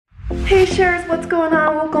Hey shares, what's going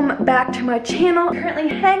on? Welcome back to my channel. Currently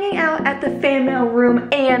hanging out at the fan mail room,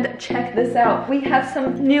 and check this out. We have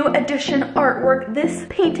some new edition artwork. This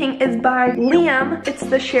painting is by Liam. It's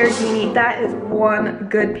the Cher Genie. That is one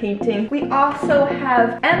good painting. We also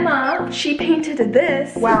have Emma. She painted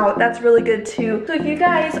this. Wow, that's really good too. So if you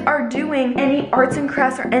guys are doing any arts and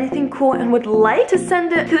crafts or anything cool and would like to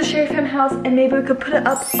send it to the Cher Fam house and maybe we could put it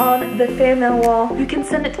up on the fan mail wall, you can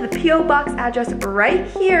send it to the P.O. box address right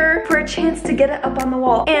here for a chance to get it up on the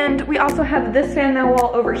wall. And we also have this fan mail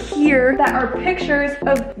wall over here that are pictures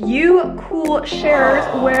of you cool sharers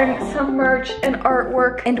wearing some merch and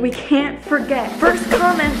artwork. And we can't forget, first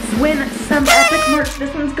comments win some epic merch.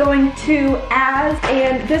 This one's going to Az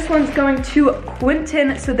and this one's going to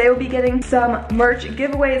Quentin. So they will be getting some merch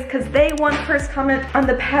giveaways because they won first comment on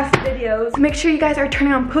the past videos. So make sure you guys are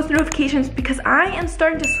turning on post notifications because I am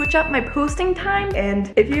starting to switch up my posting time.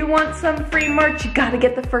 And if you want some free merch, you gotta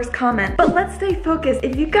get the first comment. But let's stay focused.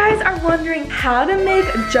 If you guys are wondering how to make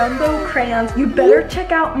jumbo crayons, you better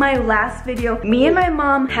check out my last video. Me and my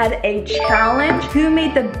mom had a challenge. Who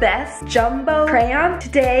made the best jumbo crayon?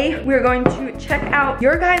 Today, we're going to check out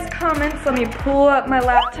your guys' comments. Let me pull up my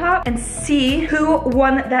laptop and see who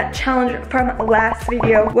won that challenge from last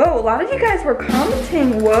video. Whoa, a lot of you guys were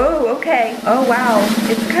commenting. Whoa, okay. Oh, wow.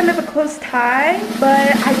 It's kind of a close tie,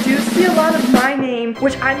 but I do see a lot of my name,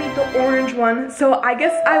 which I made the orange one. So I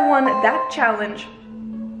guess I won that challenge.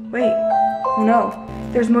 Wait, no,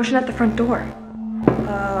 there's motion at the front door.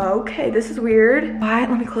 Okay, this is weird. Why?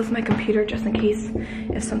 Let me close my computer just in case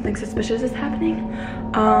if something suspicious is happening.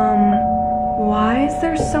 Why is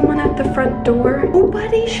there someone at the front door?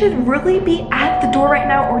 Nobody should really be at the door right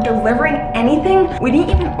now or delivering anything. We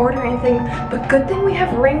didn't even order anything, but good thing we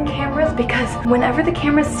have Ring cameras because whenever the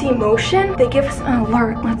cameras see motion, they give us an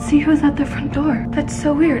alert. Let's see who's at the front door. That's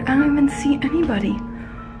so weird. I don't even see anybody.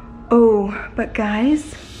 Oh, but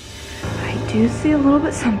guys, I do see a little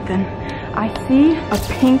bit something. I see a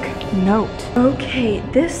pink note. Okay,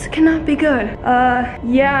 this cannot be good.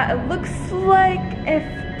 Yeah, it looks like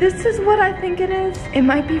if this is what I think it is, it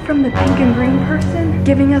might be from the pink and green person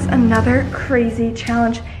giving us another crazy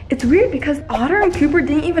challenge. It's weird because Otter and Cooper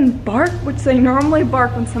didn't even bark, which they normally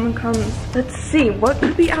bark when someone comes. Let's see, what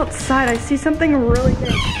could be outside? I see something really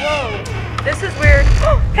big. Whoa, this is weird.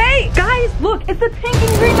 Hey, guys, look, it's the pink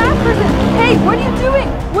and green mask person. Hey, what are you doing?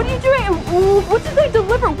 What are you doing? Ooh, what did they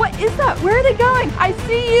deliver? What is that? Where are they going? I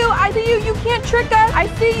see you, you can't trick us. I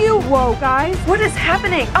see you. Whoa, guys, what is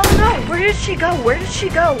happening? Oh no, where did she go? Where did she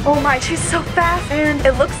go? Oh my, she's so fast. And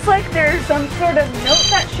it looks like there's some sort of note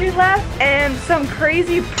that she left and some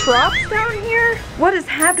crazy props down here. What is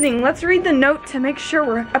happening? Let's read the note to make sure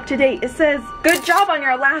we're up to date. It says, good job on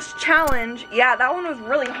your last challenge. Yeah, that one was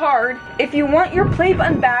really hard. If you want your play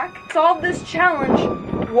button back, solve this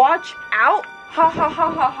challenge. Watch out. Ha ha ha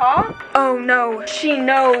ha ha. Oh no, she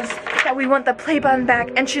knows that we want the play button back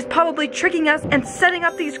and she's probably tricking us and setting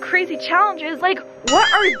up these crazy challenges. Like,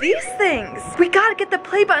 what are these things? We gotta get the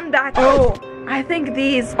play button back. Oh, I think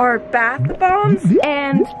these are bath bombs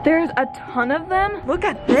and there's a ton of them. Look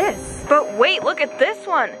at this. But wait, look at this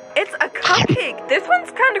one. It's a cupcake. This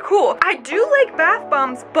one's kind of cool. I do like bath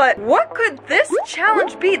bombs, but what could this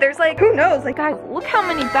challenge be? There's like, who knows? Like, guys, look how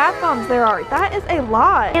many bath bombs there are. That is a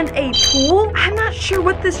lot. And a tool. I'm not sure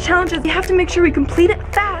what this challenge is. We have to make sure we complete it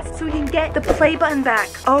fast so we can get the play button back.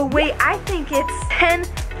 Oh wait, I think it's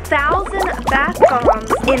 10,000 bath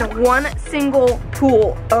bombs in one single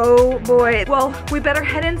pool. Oh boy. Well, we better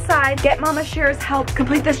head inside, get Mama Cher's help,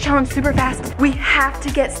 complete this challenge super fast. We have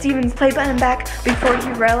to get Steven's play button back before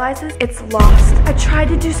he realizes it's lost. I tried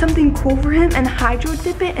to do something cool for him and hydro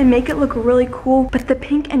dip it and make it look really cool, but the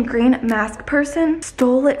pink and green mask person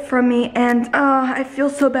stole it from me and I feel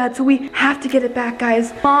so bad. So we have to get it back,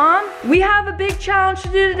 guys. Mom, we have a big challenge to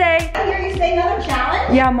do today. I hear you say another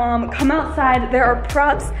challenge? Yeah, Mom, come outside. There are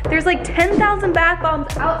props. There's like 10,000 bath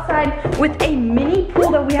bombs outside with a mini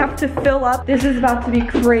pool that we have to fill up. This is about to be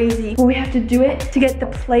crazy. But we have to do it to get the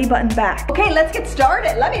play button back. Okay, let's get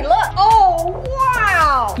started. Let me look. Oh,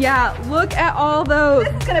 wow. Yeah, look at all those.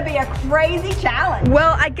 This is gonna be a crazy challenge.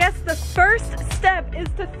 Well, I guess the first step is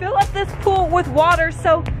to fill up this pool with water.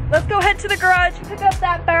 So let's go head to the garage, pick up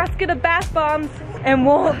that basket of bath bombs, and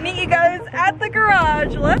we'll meet you guys at the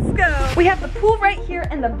garage. Let's go. We have the pool right here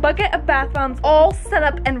and the bucket of bath bombs all set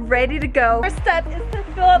up and ready to go. First step is to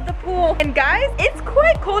fill up the pool. And guys, it's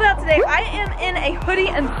quite cold out today. I am in a hoodie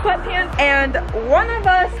and sweatpants and one of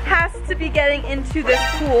us has to be getting into this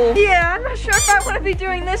pool. Yeah, I'm not sure if I want to be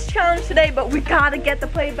doing this challenge today, but we gotta get the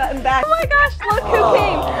play button back. Oh my gosh, look who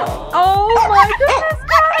came. Oh my goodness,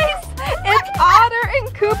 guys. It's Otter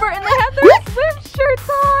and Cooper and they have their swim shirts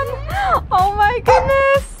on.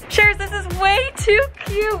 too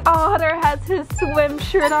cute. Otter has his swim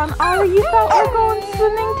shirt on. Otter, you thought we were going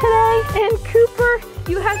swimming today? And Cooper,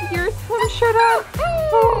 you have your swim shirt on?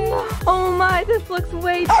 Oh my, this looks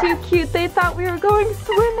way too cute. They thought we were going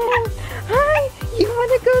swimming. Hi, you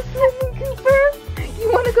wanna go swimming, Cooper?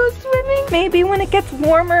 You wanna go swimming? Maybe when it gets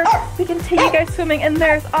warmer, we can take you guys swimming. And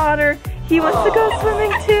there's Otter. He wants to go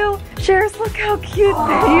swimming too. Shares, look how cute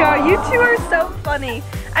they are. You two are so funny.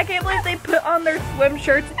 I can't believe they put on their swim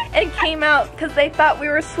shirts and came out because they thought we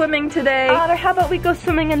were swimming today. Otter, how about we go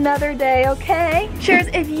swimming another day, okay? Shares,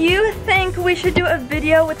 if you think we should do a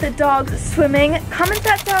video with the dogs swimming, comment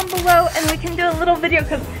that down below and we can do a little video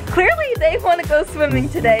because clearly they want to go swimming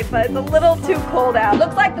today, but it's a little too cold out.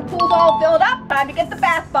 Looks like the pool's all filled up. Time to get the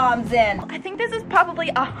bath bombs in. I think this is probably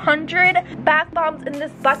 100 bath bombs in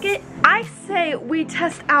this bucket. I say we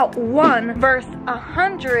test out 1 versus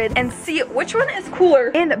 100 and see which one is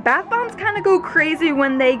cooler. And bath bombs kind of go crazy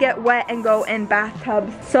when they get wet and go in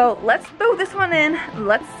bathtubs. So let's throw this one in.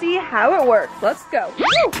 Let's see how it works. Let's go.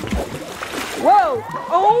 Whoa,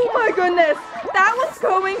 oh my goodness. That was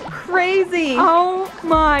going crazy. Oh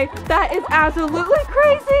my, that is absolutely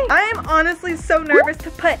crazy. I am honestly so nervous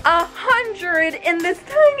to put 100 in this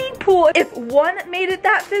tiny pool. If 1 made it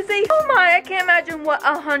that fizzy, oh my, I can't imagine what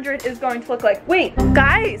 100 is going to look like. Wait,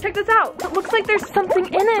 guys, check this out. It looks like there's something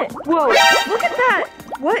in it. Whoa, look at that.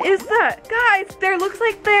 What is that? Guys, there looks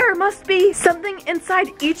like there must be something inside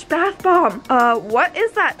each bath bomb. What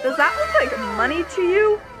is that? Does that look like money to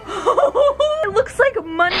you? It looks like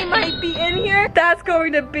money might be in here. That's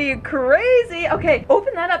going to be crazy. Okay,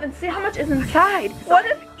 open that up and see how much is inside. What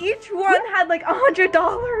if each one had like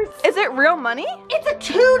 $100? Is it real money? It's a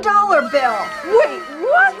 $2 bill. Wait,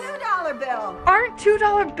 what? $2 bill. Aren't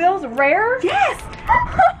 $2 bills rare? Yes.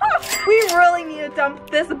 We really need to dump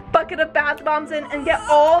this bucket of bath bombs in and get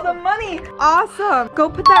all the money. Awesome. Go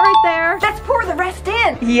put that right there. Let's pour the rest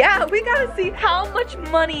in. Yeah, we gotta see how much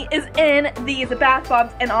money is in these bath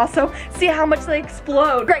bombs and also see how much they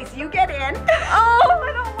explode. Grace, you get in. Oh,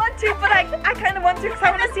 I don't want to, but I kind of want to because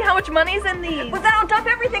I want to see how much money is in these. Well, then I'll dump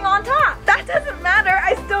everything on top. That doesn't matter.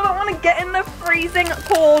 I still don't want to get in the freezing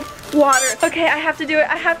cold water. Okay, I have to do it.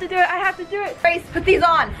 I have to do it. I have to do it. Grace, put these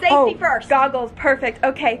on. Safety first. Goggles. Perfect.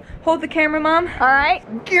 Okay, hold the camera, Mom. All right.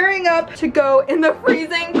 Gearing up to go in the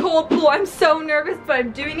freezing cold pool. I'm so nervous, but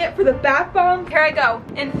I'm doing it for the bath bomb. Here I go.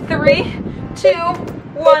 In 3, 2,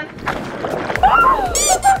 1.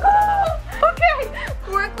 Okay,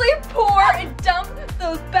 quickly pour and dump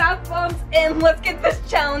those bath bombs in. Let's get this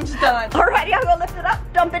challenge done. Alrighty, I'll go lift it up,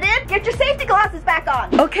 dump it in, get your safety glasses back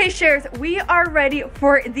on. Okay, Shares, we are ready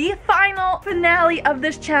for the final finale of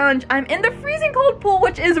this challenge. I'm in the freezing cold pool,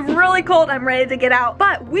 which is really cold. I'm ready to get out,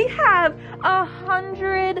 but we have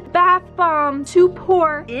 100 bath bombs to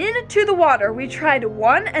pour into the water. We tried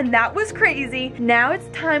 1 and that was crazy. Now it's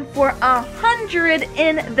time for 100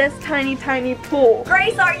 in this tiny pool.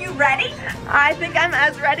 Grace, are you ready? I think I'm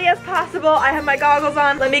as ready as possible. I have my goggles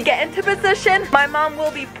on. Let me get into position. My mom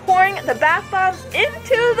will be pouring the bath bombs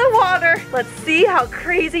into the water. Let's see how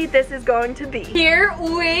crazy this is going to be. Here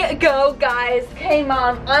we go, guys. Okay,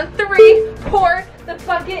 Mom, on 3, pour the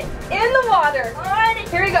bucket in the water. Alrighty.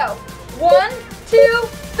 Here we go. 1, 2,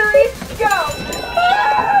 3, go.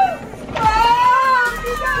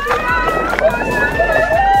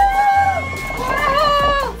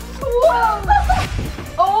 Oh!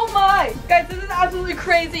 Oh my! Guys, this is absolutely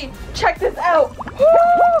crazy. Check this out.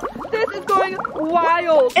 This is going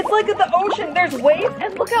wild. It's like at the ocean. There's waves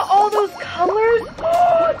and look at all those colors.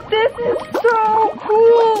 This is so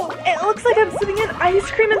cool. It looks like I'm sitting in ice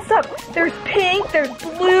cream and stuff. There's pink, there's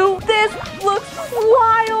blue. This looks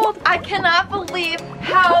wild. I cannot believe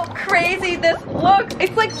how crazy this looks.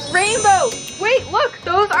 It's like rainbow. Wait, look.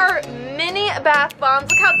 Those are mini bath bombs.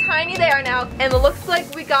 Look how tiny they are now. And it looks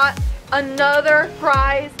like we got another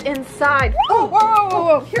prize inside. Oh,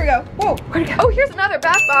 whoa. Here we go. Whoa, where'd it go? Oh, here's another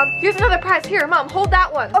bath bomb. Here's another prize. Here, Mom, hold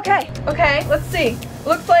that one. Okay, let's see.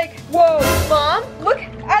 Looks like, whoa, Mom, look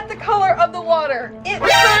at the color of the water. It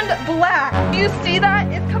turned black. Do you see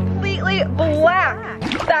that? It's completely black.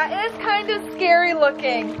 That is kind of scary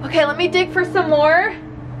looking. Okay, let me dig for some more.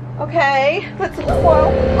 Okay, let's,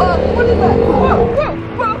 whoa. What is that? Whoa.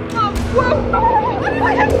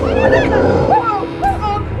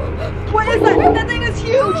 What is that? That thing is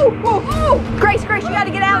huge. Whoa. Grace, you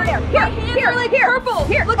gotta get out of there. My hands are like purple.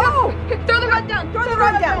 Here, look out. Here, throw the rod down. Throw the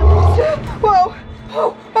rod down. Whoa.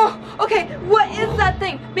 Oh, okay, what is that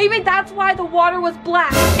thing? Maybe that's why the water was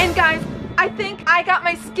black. And guys, I think I got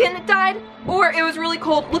my skin dyed or it was really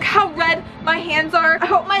cold. Look how red my hands are. I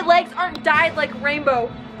hope my legs aren't dyed like rainbow.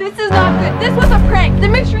 This is not good. This was a prank. The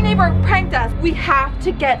mystery neighbor pranked us. We have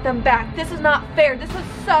to get them back. This is not fair. This was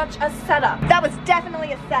such a setup. That was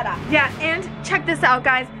definitely a setup. Yeah, and check this out,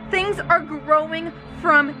 guys. Things are growing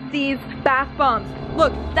from these bath bombs.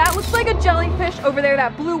 Look, that looks like a jellyfish over there,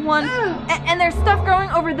 that blue one. And there's stuff growing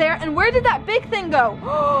over there. And where did that big thing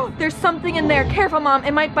go? There's something in there. Careful, Mom.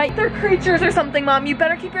 It might bite. They're creatures or something, Mom. You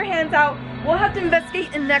better keep your hands out. We'll have to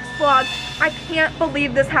investigate in next vlog. I can't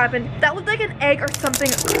believe this happened. That looked like an egg or something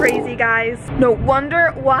crazy, guys. No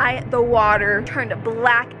wonder why the water turned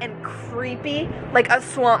black and creepy like a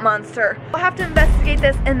swamp monster. We'll have to investigate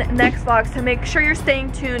this in the next vlogs, so make sure you're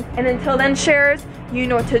staying tuned. And until then, sharers, you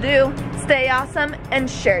know what to do. Stay awesome and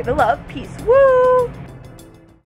share the love. Peace. Woo!